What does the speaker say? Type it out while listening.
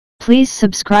Please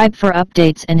subscribe for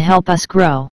updates and help us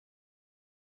grow.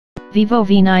 Vivo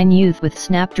V9 Youth with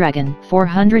Snapdragon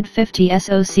 450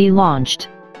 SoC launched.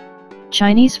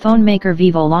 Chinese phone maker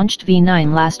Vivo launched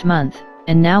V9 last month,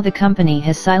 and now the company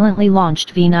has silently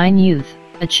launched V9 Youth,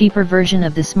 a cheaper version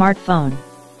of the smartphone.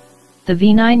 The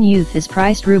V9 Youth is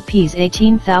priced Rs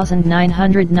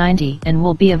 18,990 and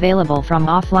will be available from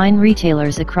offline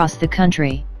retailers across the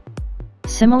country.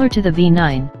 Similar to the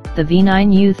V9, the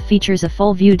V9 Youth features a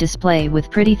full-view display with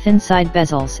pretty thin side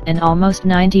bezels and almost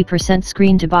 90%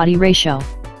 screen-to-body ratio.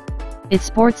 It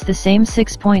sports the same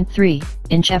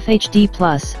 6.3-inch FHD+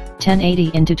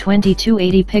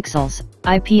 1080x2280 pixels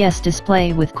IPS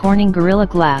display with Corning Gorilla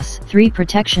Glass 3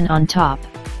 protection on top.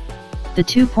 The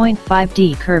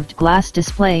 2.5D curved glass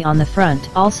display on the front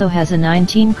also has a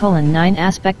 19:9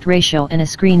 aspect ratio and a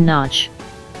screen notch.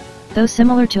 Though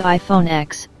similar to iPhone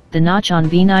X, the notch on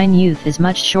V9 Youth is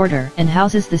much shorter and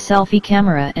houses the selfie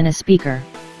camera and a speaker.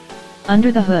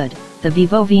 Under the hood, the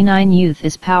Vivo V9 Youth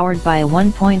is powered by a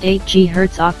 1.8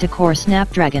 GHz octa-core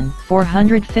Snapdragon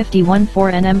 451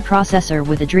 4nm processor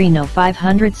with Adreno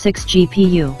 506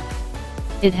 GPU.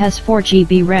 It has 4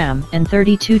 GB RAM and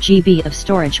 32 GB of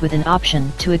storage with an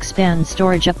option to expand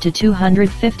storage up to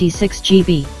 256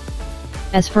 GB.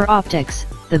 As for optics,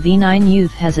 the V9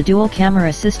 Youth has a dual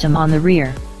camera system on the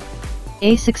rear.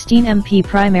 A 16MP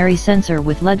primary sensor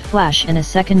with LED flash and a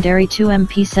secondary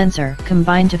 2MP sensor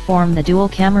combine to form the dual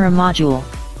camera module.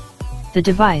 The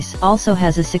device also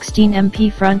has a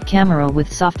 16MP front camera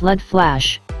with soft LED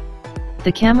flash.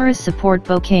 The cameras support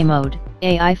bokeh mode,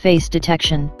 AI face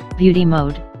detection, beauty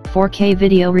mode, 4K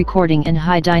video recording and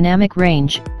high dynamic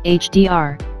range,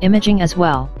 HDR, imaging as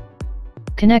well.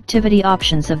 Connectivity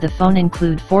options of the phone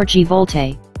include 4G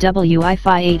VoLTE,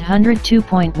 Wi-Fi 800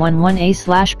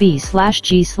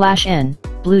 2.11a/b/g/n,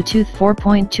 Bluetooth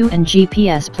 4.2 and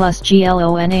GPS plus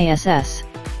GLONASS.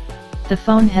 The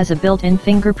phone has a built-in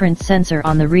fingerprint sensor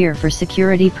on the rear for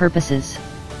security purposes.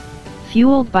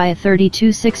 Fueled by a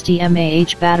 3260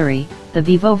 mAh battery, the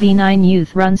Vivo V9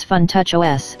 Youth runs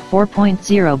FunTouchOS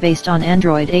 4.0 based on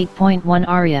Android 8.1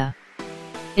 Aria.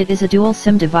 It is a dual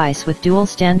SIM device with dual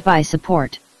standby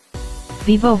support.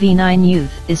 Vivo V9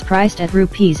 Youth is priced at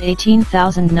Rs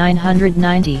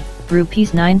 18,990,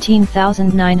 Rs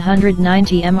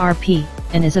 19,990 MRP,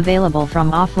 and is available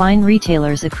from offline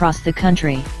retailers across the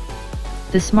country.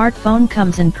 The smartphone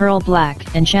comes in pearl black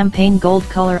and champagne gold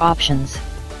color options.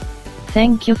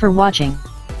 Thank you for watching.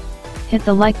 Hit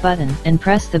the like button and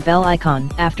press the bell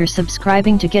icon after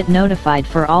subscribing to get notified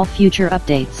for all future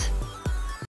updates.